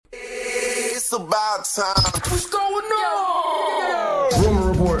It's about time. What's going on?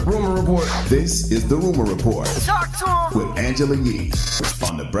 Rumor report. This is the Rumor Report. Talk to him. With Angela Yee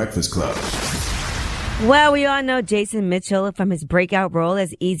on The Breakfast Club. Well, we all know Jason Mitchell from his breakout role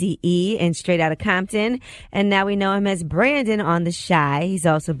as Eazy-E in Straight Outta Compton. And now we know him as Brandon on The Chi. He's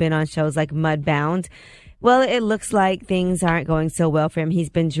also been on shows like Mudbound. Well, it looks like things aren't going so well for him. He's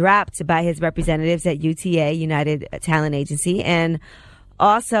been dropped by his representatives at UTA, United Talent Agency, and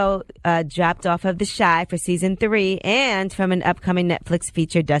also dropped off of The Chi for season 3 and from an upcoming Netflix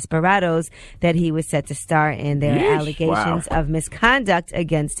feature, Desperados, that he was set to star in. There are allegations of misconduct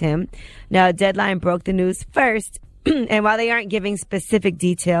against him. Now, Deadline broke the news first. And while they aren't giving specific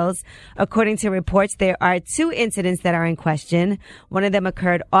details, according to reports, there are 2 incidents that are in question. One of them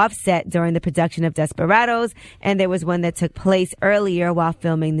occurred offset during the production of Desperados, and there was one that took place earlier while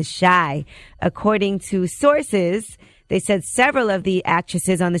filming The Chi. According to sources, they said several of the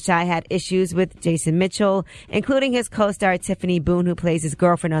actresses on The Chi had issues with Jason Mitchell, including his co-star Tiffany Boone, who plays his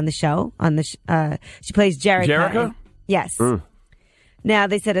girlfriend on the show. She plays Jerica. Yes. Now,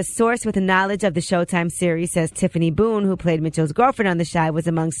 they said a source with knowledge of the Showtime series says Tiffany Boone, who played Mitchell's girlfriend on The Chi, was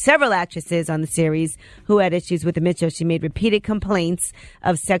among several actresses on the series who had issues with Mitchell. She made repeated complaints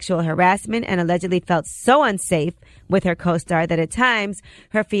of sexual harassment and allegedly felt so unsafe with her co-star that at times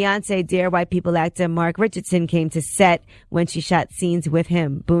her fiancé, Dear White People actor Mark Richardson, came to set when she shot scenes with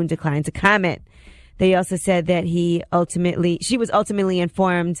him. Boone declined to comment. They also said that she was ultimately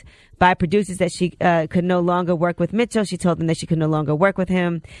informed by producers that she could no longer work with Mitchell. She told them that she could no longer work with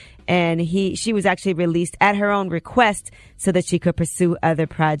him, and she was actually released at her own request so that she could pursue other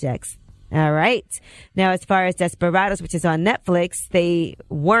projects. All right. Now, as far as Desperados, which is on Netflix, they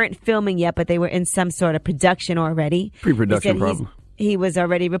weren't filming yet, but they were in some sort of production already. Pre-production problem. He was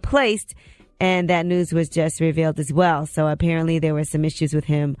already replaced. And that news was just revealed as well. So apparently there were some issues with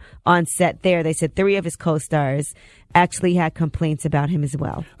him on set there. They said 3 of his co-stars actually had complaints about him as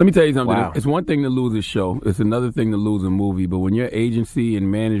well. Let me tell you something. Wow. It's one thing to lose a show. It's another thing to lose a movie. But when your agency and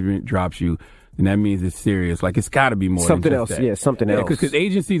management drops you, then that means it's serious. Like, it's got to be more something than else. just that. Yeah, something else. Because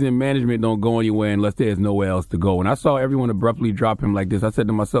agencies and management don't go anywhere unless there's nowhere else to go. When I saw everyone abruptly drop him like this, I said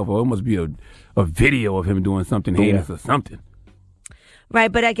to myself, oh, it must be a video of him doing something heinous or something. Right,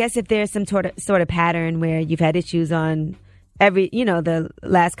 but I guess if there's some sort of pattern where you've had issues on the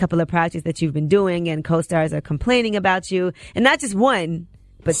last couple of projects that you've been doing and co-stars are complaining about you, and not just one,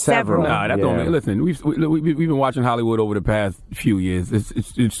 but several. Nah, that don't mean, listen, we've been watching Hollywood over the past few years.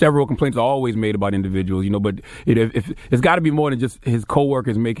 It's several complaints are always made about individuals, but it's got to be more than just his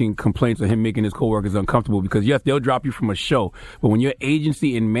coworkers making complaints or him making his coworkers uncomfortable, because yes, they'll drop you from a show, but when your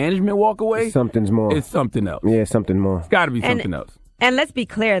agency and management walk away, something's more. It's something else. Yeah, something more. It's got to be something else. And let's be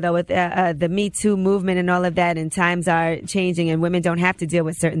clear, though, with the Me Too movement and all of that, and times are changing and women don't have to deal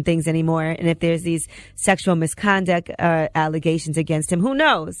with certain things anymore. And if there's these sexual misconduct allegations against him, who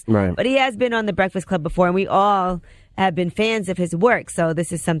knows? Right. But he has been on The Breakfast Club before, and we all have been fans of his work. So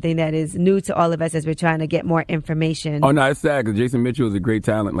this is something that is new to all of us as we're trying to get more information. Oh, no, it's sad because Jason Mitchell is a great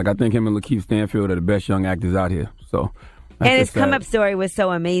talent. Like, I think him and Lakeith Stanfield are the best young actors out here. So... And his come-up story was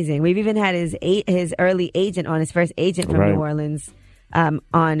so amazing. We've even had his early agent on, his first agent from New Orleans, on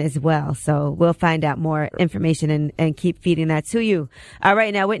as well. So we'll find out more information and keep feeding that to you. All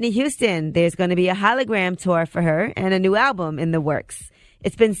right, now Whitney Houston, there's going to be a hologram tour for her and a new album in the works.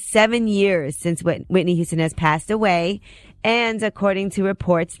 It's been 7 years since Whitney Houston has passed away. And according to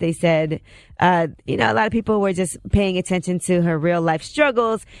reports, they said, a lot of people were just paying attention to her real life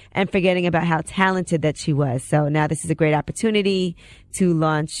struggles and forgetting about how talented that she was. So now this is a great opportunity to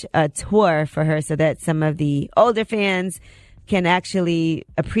launch a tour for her so that some of the older fans can actually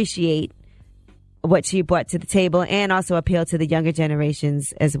appreciate what she brought to the table and also appeal to the younger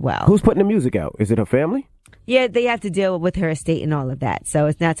generations as well. Who's putting the music out? Is it her family? Yeah, they have to deal with her estate and all of that. So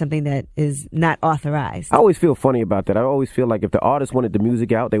it's not something that is not authorized. I always feel funny about that. I always feel like if the artist wanted the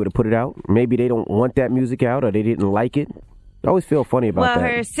music out, they would have put it out. Maybe they don't want that music out or they didn't like it. I always feel funny about that.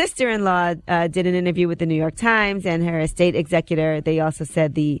 Well, her sister-in-law did an interview with the New York Times, and her estate executor, they also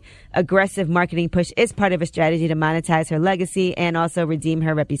said the aggressive marketing push is part of a strategy to monetize her legacy and also redeem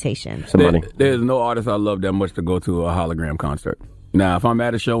her reputation. There's no artist I love that much to go to a hologram concert. Now, if I'm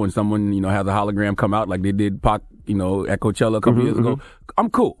at a show and someone, has a hologram come out like they did Pac, at Coachella a couple years ago,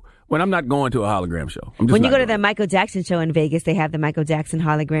 I'm cool. When I'm not going to a hologram show. When you go to the Michael Jackson show in Vegas, they have the Michael Jackson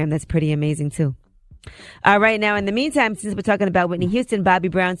hologram. That's pretty amazing, too. All right. Now, in the meantime, since we're talking about Whitney Houston, Bobby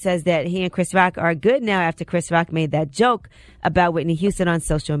Brown says that he and Chris Rock are good now after Chris Rock made that joke about Whitney Houston on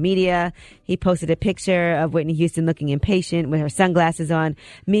social media. He posted a picture of Whitney Houston looking impatient with her sunglasses on,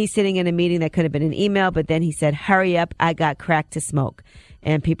 me sitting in a meeting that could have been an email, but then he said, hurry up, I got crack to smoke.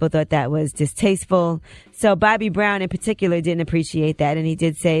 and people thought that was distasteful. So Bobby Brown in particular didn't appreciate that, and he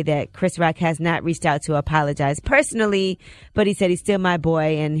did say that Chris Rock has not reached out to apologize personally, but he said he's still my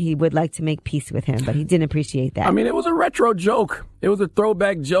boy and he would like to make peace with him, but he didn't appreciate that. I mean, it was a retro joke. It was a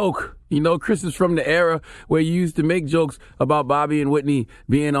throwback joke. You know, Chris is from the era where you used to make jokes about Bobby and Whitney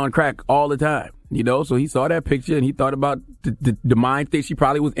being on crack all the time. You know, so he saw that picture and he thought about the mind state she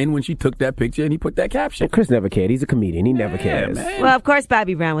probably was in when she took that picture, and he put that caption. And Chris never cared. He's a comedian. He never cares. Man. Well, of course,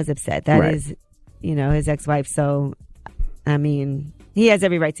 Bobby Brown was upset. That is, you know, his ex-wife. So, I mean, he has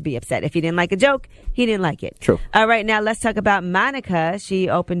every right to be upset. If he didn't like a joke, he didn't like it. True. All right, now let's talk about Monica. She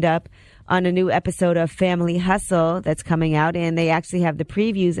opened up on a new episode of Family Hustle that's coming out, and they actually have the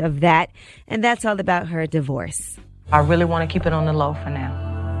previews of that, and that's all about her divorce. I really want to keep it on the low for now.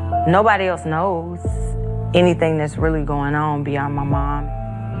 Nobody else knows anything that's really going on beyond my mom.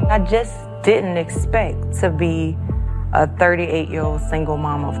 I just didn't expect to be a 38-year-old single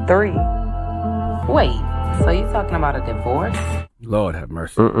mom of 3. Wait, so you talking about a divorce? Lord have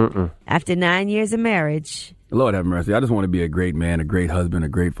mercy. After 9 years of marriage. Lord have mercy. I just want to be a great man, a great husband, a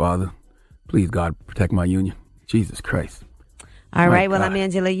great father. Please, God, protect my union. Jesus Christ. All My right, well, God. I'm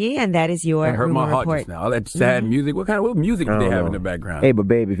Angela Yee, and that is your That hurt my Rumor heart Report. just now. All that sad music. What music do they have in the background? Hey, but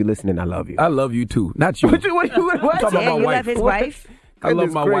babe, if you're listening, I love you. I love you too. Not you. What? I'm talking about Yeah, my you wife. love his wife? I love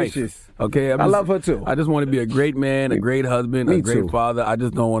Goodness my gracious. wife. Okay, I love her too. I just want to be a great man, a great husband, Me a great too. father. I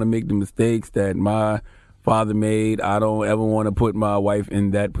just don't want to make the mistakes that my father made. I don't ever want to put my wife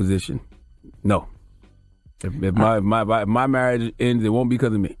in that position. No. If my marriage ends, it won't be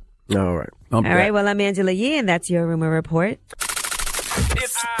because of me. All right. All right, well, I'm Angela Yee, and that's your Rumor Report.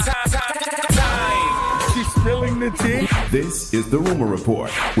 It's time. She's spilling the tea. This is the Rumor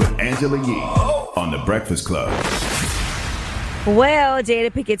Report with Angela Yee on the Breakfast Club. Well,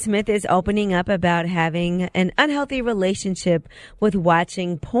 Jada Pinkett Smith is opening up about having an unhealthy relationship with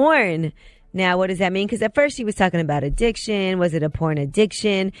watching porn. Now, what does that mean? Because at first she was talking about addiction. Was it a porn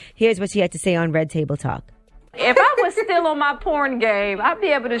addiction? Here's what she had to say on Red Table Talk. If I was still on my porn game, I'd be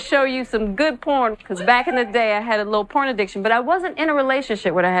able to show you some good porn. Because back in the day, I had a little porn addiction, but I wasn't in a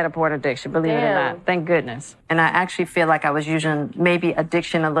relationship where I had a porn addiction, believe it or not. Thank goodness. And I actually feel like I was using maybe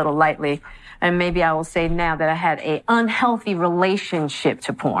addiction a little lightly. And maybe I will say now that I had an unhealthy relationship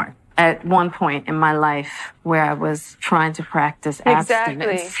to porn at one point in my life where I was trying to practice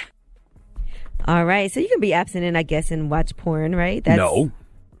abstinence. All right, so you can be abstinent, I guess, and watch porn, right? No.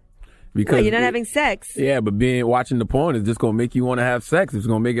 Because well, you're not having sex. Yeah, but watching the porn is just going to make you want to have sex. It's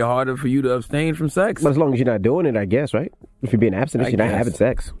going to make it harder for you to abstain from sex. But as long as you're not doing it, I guess, right? If you're being abstinent, you're not having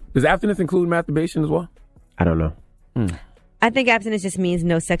sex. Does abstinence include masturbation as well? I don't know. I think abstinence just means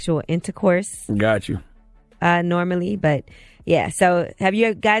no sexual intercourse. Got you. Normally, but yeah. So have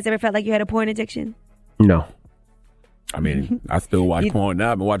you guys ever felt like you had a porn addiction? No. I mean, I still watch porn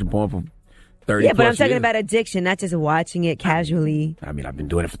now. I've been watching porn for 30 Yeah, but I'm plus talking years. about addiction, not just watching it casually. I mean, I've been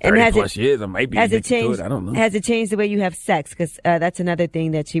doing it for And 30 has plus it- years. I might be Has it addicted changed? to it. I don't know. Has it changed the way you have sex? Because that's another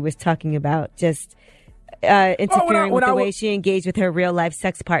thing that she was talking about. Just interfering with the way she engaged with her real life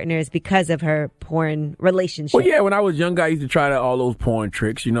sex partners because of her porn relationship. Well, yeah, when I was younger, I used to try all those porn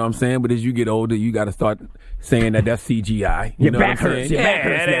tricks, you know what I'm saying? But as you get older, you got to start saying that that's CGI. You Your know back what I'm hurts. saying? Your back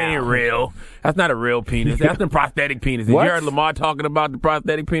hurts that ain't now. real. That's not a real penis. That's the prosthetic penis. What? You heard Lamar talking about the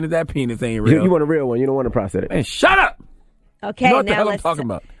prosthetic penis. That penis ain't real. You want a real one. You don't want a prosthetic. Man, shut up. Okay, You know what the now hell I'm let's talking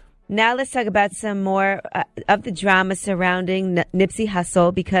about? Now let's talk about some more of the drama surrounding Nipsey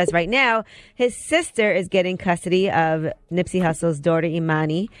Hussle, because right now his sister is getting custody of Nipsey Hussle's daughter,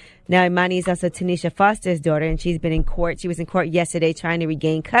 Imani. Now, Imani is also Tanisha Foster's daughter, and she's been in court. She was in court yesterday trying to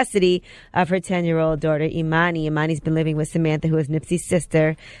regain custody of her 10-year-old daughter, Imani. Imani's been living with Samantha, who is Nipsey's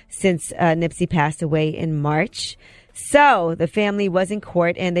sister, since Nipsey passed away in March. So the family was in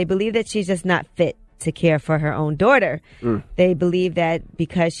court, and they believe that she's just not fit to care for her own daughter. They believe that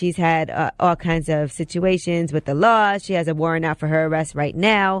because she's had all kinds of situations with the law, she has a warrant out for her arrest right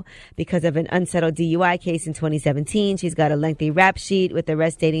now because of an unsettled DUI case in 2017. She's got a lengthy rap sheet with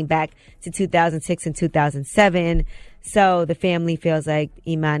arrests dating back to 2006 and 2007. So the family feels like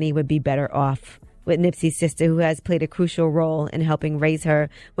Imani would be better off with Nipsey's sister, who has played a crucial role in helping raise her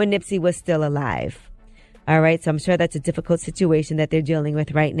when Nipsey was still alive. All right, so I'm sure that's a difficult situation that they're dealing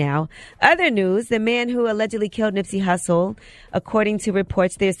with right now. Other news, the man who allegedly killed Nipsey Hussle, according to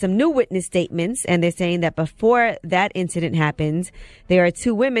reports, there's some new witness statements, and they're saying that before that incident happened, there are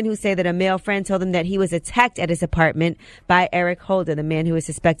two women who say that a male friend told them that he was attacked at his apartment by Eric Holder, the man who is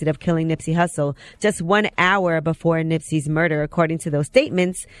suspected of killing Nipsey Hussle, just 1 hour before Nipsey's murder. According to those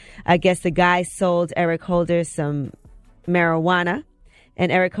statements, I guess the guy sold Eric Holder some marijuana,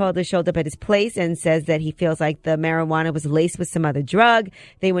 And Eric Holder showed up at his place and says that he feels like the marijuana was laced with some other drug.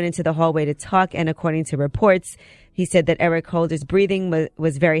 They went into the hallway to talk, and according to reports, he said that Eric Holder's breathing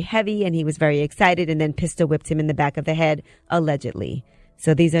was very heavy and he was very excited, and then pistol whipped him in the back of the head, allegedly.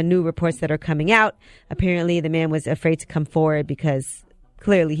 So these are new reports that are coming out. Apparently, the man was afraid to come forward because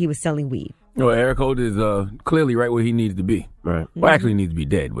clearly he was selling weed. Well, Eric Holder is clearly right where he needs to be. Right. Well, actually, he needs to be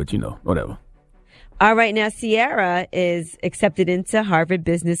dead, but whatever. All right, now Ciara is accepted into Harvard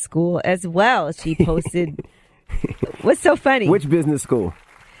Business School as well. She posted, what's so funny? Which business school?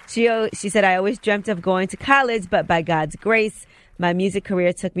 She said, I always dreamt of going to college, but by God's grace, my music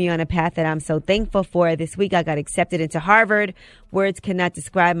career took me on a path that I'm so thankful for. This week, I got accepted into Harvard. Words cannot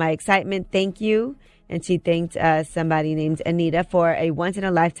describe my excitement. Thank you. And she thanked somebody named Anita for a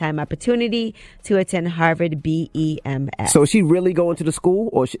once-in-a-lifetime opportunity to attend Harvard BEMS. So is she really going to the school,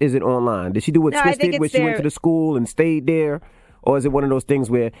 or is it online? Did she do what Twist did, where she went to the school and stayed there? Or is it one of those things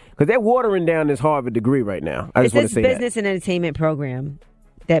where, because they're watering down this Harvard degree right now. I just want to say that. It's this business and entertainment program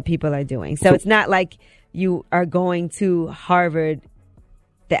that people are doing. So it's not like you are going to Harvard,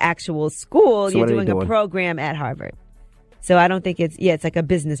 the actual school. You're doing a program at Harvard. So I don't think it's like a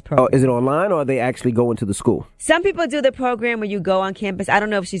business program. Oh, is it online, or are they actually going to the school? Some people do the program where you go on campus. I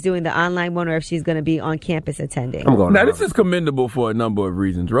don't know if she's doing the online one or if she's going to be on campus attending. Now, this is commendable for a number of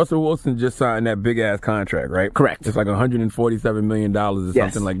reasons. Russell Wilson just signed that big-ass contract, right? Correct. It's like $147 million or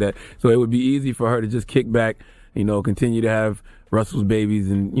something like that. So it would be easy for her to just kick back, continue to have Russell's babies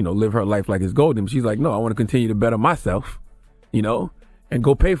and, live her life like it's golden. She's like, no, I want to continue to better myself, and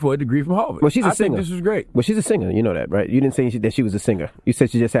go pay for a degree from Harvard. Well, she's a singer. I think this is great. Well, she's a singer. You know that, right? You didn't say that she was a singer. You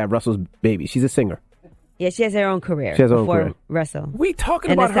said she just had Russell's baby. She's a singer. Yeah, she has her own career. She has her own career. Russell. We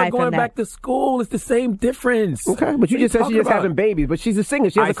talking about her going back to school. It's the same difference. Okay, but you just said she's just having babies. But she's a singer.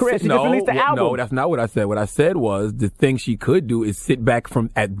 She has a career. She just released the album. No, that's not what I said. What I said was the thing she could do is sit back from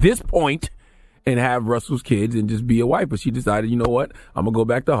at this point and have Russell's kids and just be a wife. But she decided, you know what? I'm going to go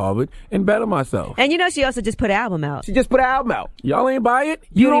back to Harvard and better myself. And she also just put an album out. She just put an album out. Y'all ain't buy it?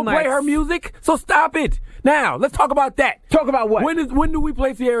 You don't play her music? So stop it. Now, let's talk about that. Talk about what? When do we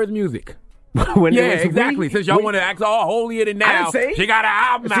play Ciara's music? Exactly. Since y'all want to act all holier than now, she got an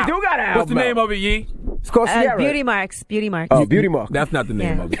album out. She do got an album. What's the name of it, Yee? It's called Ciara. Beauty Marks. Oh, Beauty Marks. That's not the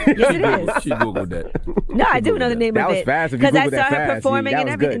name of it. Yes, it is. She Googled that. No, I do know the name of it. That was fast. Because I saw her performing and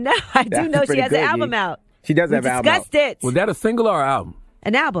everything. No, I do know she has an album out. She does have an album out. We discussed it. Was that a single or an album?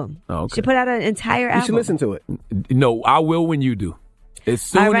 An album. Oh, okay. She put out an entire album. You should listen to it. No, I will when you do. As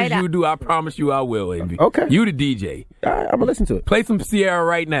soon as you do, I promise you I will, Envy. Okay. You the DJ. All right, I'm going to listen to it. Play some Ciara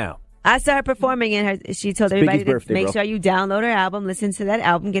right now. I saw her performing, and she told everybody to make sure you download her album, listen to that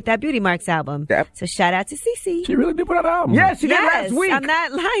album, get that Beauty Marks album. Yep. So shout out to Cece. She really did put out an album. Yeah, she did last week. I'm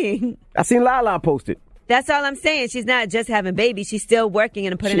not lying. I seen Lala post it. That's all I'm saying. She's not just having babies. She's still working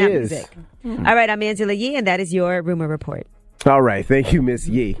and putting out music. All right, I'm Angela Yee, and that is your Rumor Report. All right, thank you, Miss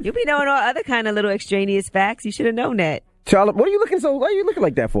Yee. You be knowing all other kind of little extraneous facts. You should have known that. Charlotte, what are you looking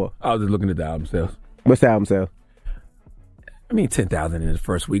like that for? I was just looking at the album sales. What's the album sales? 10,000 in the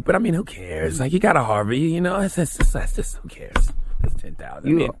first week, but who cares? Like, you got a Harvard, that's just who cares? That's 10,000.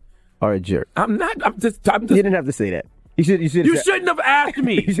 You are a jerk. I'm not. I'm just. You didn't have to say that. You shouldn't have asked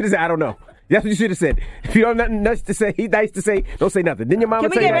me. You should have said, I don't know. That's what you should have said. If you don't have nothing nice to say, don't say nothing. Then your mama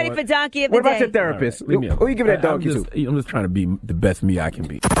Can we get ready for Donkey of the Day? What about your therapist? Right, who you giving that donkey to? I'm just trying to be the best me I can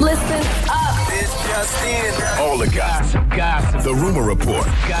be. Listen up. It's just in. All the gossip. The Rumor Report.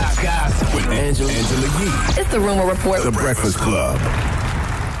 Gossip. With Angela Yee. It's the Rumor Report. The Breakfast Club.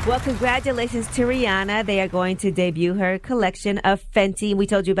 Well, congratulations to Rihanna. They are going to debut her collection of Fenty. We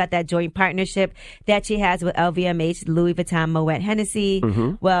told you about that joint partnership that she has with LVMH, Louis Vuitton, Moet Hennessy.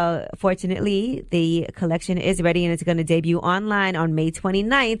 Mm-hmm. Well, fortunately, the collection is ready and it's going to debut online on May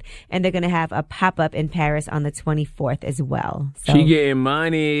 29th. And they're going to have a pop-up in Paris on the 24th as well. So, she getting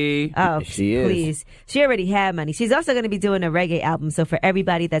money. Oh, she is. Please. She already had money. She's also going to be doing a reggae album. So for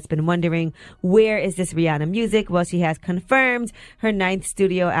everybody that's been wondering, where is this Rihanna music? Well, she has confirmed her 9th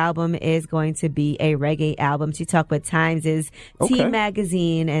studio album is going to be a reggae album. She talked with Times' T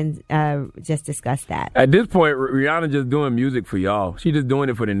Magazine and just discussed that. At this point, Rihanna just doing music for y'all. She just doing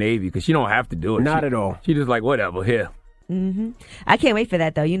it for the Navy because she don't have to do it. Not at all. She just like, whatever, here. Mm-hmm. I can't wait for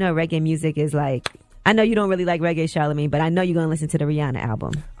that, though. Reggae music is like, I know you don't really like reggae, Charlamagne, but I know you're going to listen to the Rihanna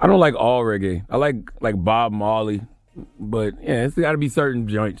album. I don't like all reggae. I like Bob Marley, but yeah, it's got to be certain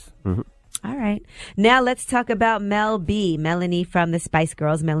joints. Mm-hmm. All right. Now let's talk about Mel B, Melanie from the Spice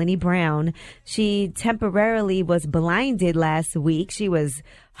Girls, Melanie Brown. She temporarily was blinded last week. She was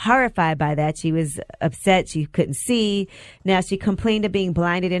horrified by that. She was upset. She couldn't see. Now she complained of being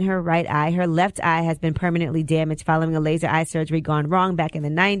blinded in her right eye. Her left eye has been permanently damaged following a laser eye surgery gone wrong back in the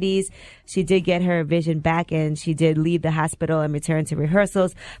 90s. She did get her vision back and she did leave the hospital and return to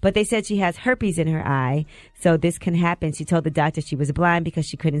rehearsals, but they said she has herpes in her eye. So this can happen. She told the doctor she was blind because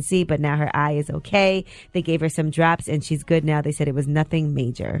she couldn't see, but now her eye is okay. They gave her some drops and she's good now. They said it was nothing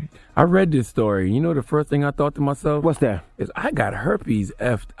major. I read this story. You know the first thing I thought to myself? What's that? Is I got herpes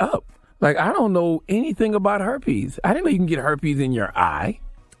effed up. Like, I don't know anything about herpes. I didn't know you can get herpes in your eye.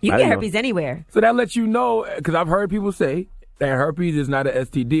 You can get herpes anywhere. So that lets you know, because I've heard people say that herpes is not an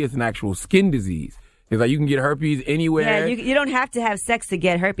STD, it's an actual skin disease. It's like you can get herpes anywhere. Yeah, you don't have to have sex to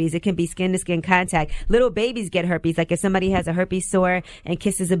get herpes. It can be skin-to-skin contact. Little babies get herpes. Like if somebody has a herpes sore and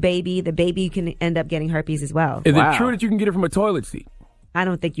kisses a baby, the baby can end up getting herpes as well. Is it true that you can get it from a toilet seat? I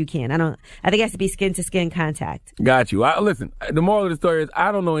don't think you can. I think it has to be skin-to-skin contact. Got you. Listen, the moral of the story is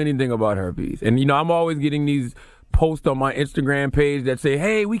I don't know anything about herpes. And, you know, I'm always getting these post on my Instagram page that say,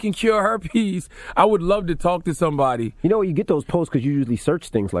 hey, we can cure herpes. I would love to talk to somebody. You know, you get those posts because you usually search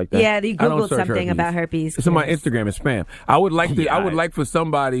things like that. Yeah, you Googled something about herpes. It's on my Instagram. It's spam. I would like for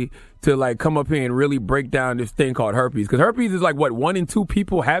somebody to like come up here and really break down this thing called herpes, because herpes is like what 1 in 2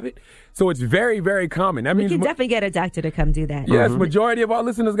 people have it, so it's very, very common. That means we can definitely get a doctor to come do that. Yes, majority of our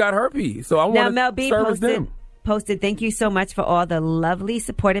listeners got herpes, so I want to service them. Posted, thank you so much for all the lovely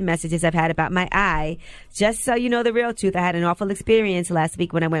supportive messages I've had about my eye. Just so you know the real truth, I had an awful experience last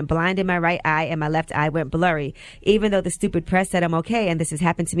week when I went blind in my right eye and my left eye went blurry. Even though the stupid press said I'm okay, and this has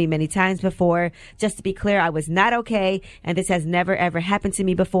happened to me many times before. Just to be clear, I was not okay, and this has never ever happened to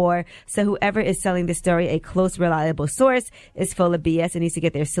me before. So whoever is selling this story, a close, reliable source, is full of BS and needs to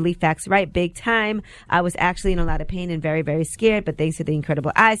get their silly facts right big time. I was actually in a lot of pain and very, very scared, but thanks to the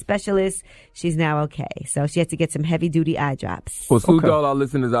incredible eye specialist, she's now okay. So she had to get some heavy-duty eye drops. Well, salute to all our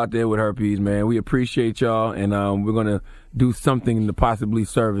listeners out there with herpes, man. We appreciate y'all, and we're going to do something to possibly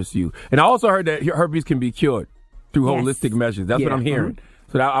service you. And I also heard that herpes can be cured through holistic measures. That's what I'm hearing.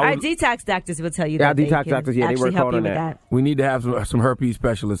 So our detox doctors will tell you that. Our detox doctors, they work hard on that. We need to have some herpes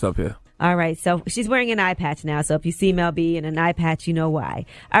specialists up here. All right, so she's wearing an eye patch now, so if you see Mel B in an eye patch, you know why.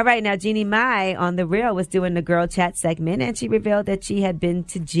 All right, now Jeannie Mai on The Real was doing the Girl Chat segment, and she revealed that she had been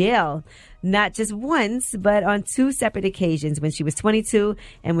to jail not just once, but on 2 separate occasions, when she was 22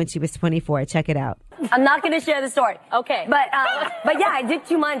 and when she was 24. Check it out. I'm not going to share the story. Okay. But yeah, I did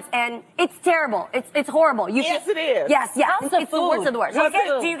 2 months, and it's terrible. It's horrible. Yes, it is. Yes, yeah. How's it's the worst of the worst.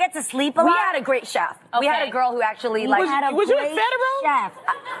 Do you get to sleep a lot? We had a great chef. Okay. We had a girl who actually was you in federal? Chef.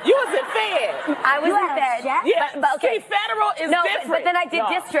 You was in Fed. I was in Fed. Yeah. But okay. See, federal is different. But then I did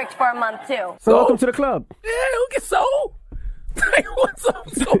district for a month too. So welcome to the club. Yeah, who gets so? What's up?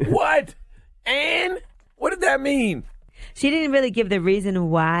 So what? And what did that mean? She didn't really give the reason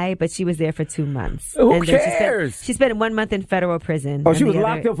why, but she was there for 2 months. Who cares? She spent 1 month in federal prison. Oh, she was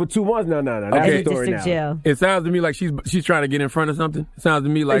locked up for 2 months? No. That's the story now. Jail. It sounds to me like she's trying to get in front of something. It sounds to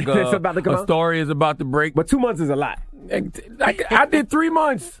me like a story is about to break. But 2 months is a lot. I did 3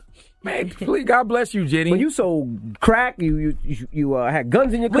 months. Man, please, God bless you, Jenny. When you sold crack, you had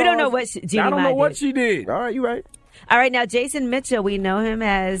guns in your car. We don't know what Jeannie I don't know what did. she did. All right, you right. All right, now Jason Mitchell, we know him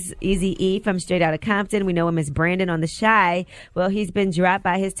as Eazy-E from Straight Outta Compton. We know him as Brandon on The Chi. Well, he's been dropped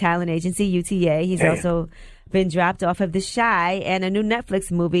by his talent agency, UTA. He's also been dropped off of The Chi and a new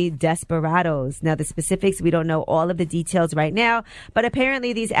Netflix movie, Desperados. Now, the specifics, we don't know all of the details right now, but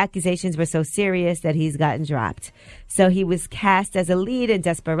apparently these accusations were so serious that he's gotten dropped. So he was cast as a lead in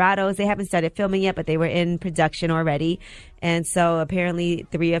Desperados. They haven't started filming yet, but they were in production already. And so apparently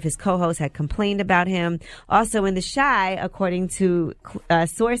 3 of his co-hosts had complained about him. Also in The Chi, according to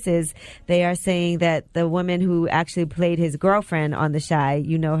sources, they are saying that the woman who actually played his girlfriend on The Chi,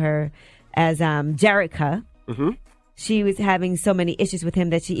 you know her as Jerica. Mm-hmm. She was having so many issues with him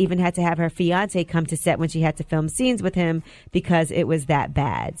that she even had to have her fiance come to set when she had to film scenes with him because it was that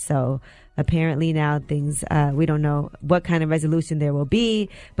bad. So apparently now things, we don't know what kind of resolution there will be,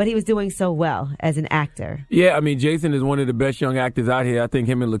 but he was doing so well as an actor. Yeah, I mean, Jason is one of the best young actors out here. I think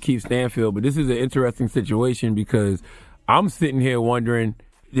him and Lakeith Stanfield, but this is an interesting situation because I'm sitting here wondering,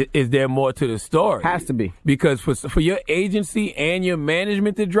 is there more to the story? Has to be. Because for your agency and your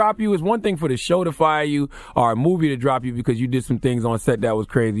management to drop you, it's one thing for the show to fire you or a movie to drop you because you did some things on set that was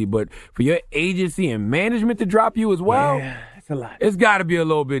crazy. But for your agency and management to drop you as well, yeah, that's a lot. It's got to be a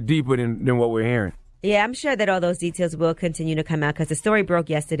little bit deeper than what we're hearing. Yeah, I'm sure that all those details will continue to come out because the story broke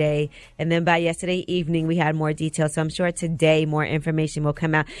yesterday. And then by yesterday evening, we had more details. So I'm sure today more information will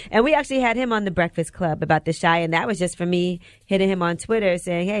come out. And we actually had him on the Breakfast Club about the Chi. And that was just for me hitting him on Twitter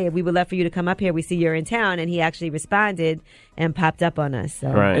saying, hey, we would love for you to come up here. We see you're in town. And he actually responded and popped up on us. So.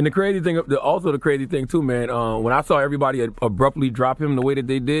 Right. And the crazy thing, also the crazy thing too, man, when I saw everybody abruptly drop him the way that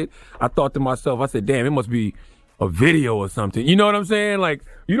they did, I thought to myself, I said, damn, it must be a video or something. You know what I'm saying? Like,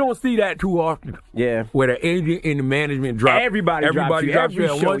 you don't see that too often. Yeah. Where the agent and the management drop. Everybody drops you. Every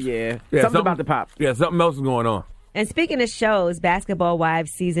show, once. yeah. Something about the pop. Yeah, something else is going on. And speaking of shows, Basketball Wives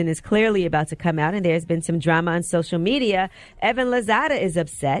season is clearly about to come out, and there's been some drama on social media. Evan Lozada is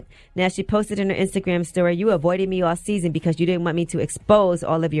upset. Now, she posted in her Instagram story, you avoided me all season because you didn't want me to expose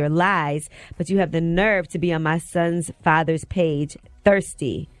all of your lies, but you have the nerve to be on my son's father's page,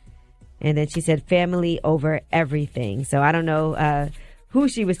 thirsty. And then she said, family over everything. So I don't know who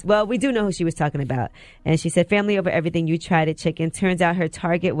she was. Well, we do know who she was talking about. And she said, family over everything. You tried it, chicken. Turns out her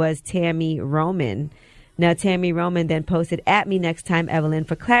target was Tammy Roman. Now, Tammy Roman then posted, at me next time, Evelyn.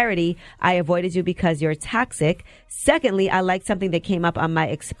 For clarity, I avoided you because you're toxic. Secondly, I liked something that came up on my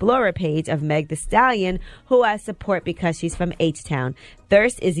Explorer page of Meg Thee Stallion, who I support because she's from H-Town.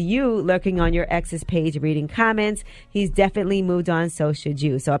 Thirst is you lurking on your ex's page reading comments. He's definitely moved on, so should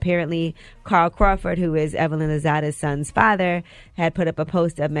you. So apparently, Carl Crawford, who is Evelyn Lozada's son's father, had put up a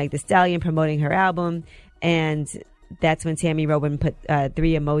post of Meg Thee Stallion promoting her album, and that's when Tammy Rowan put 3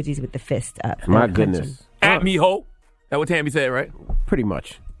 emojis with the fist up. My goodness. At me, ho. That's what Tammy said, right? Pretty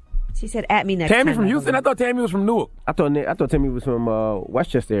much. She said, at me next time. Tammy from Houston? I thought Tammy was from Newark. I thought Tammy was from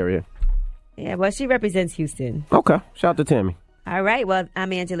Westchester area. Yeah, well, she represents Houston. Okay. Shout out to Tammy. All right. Well,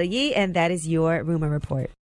 I'm Angela Yee, and that is your Rumor Report.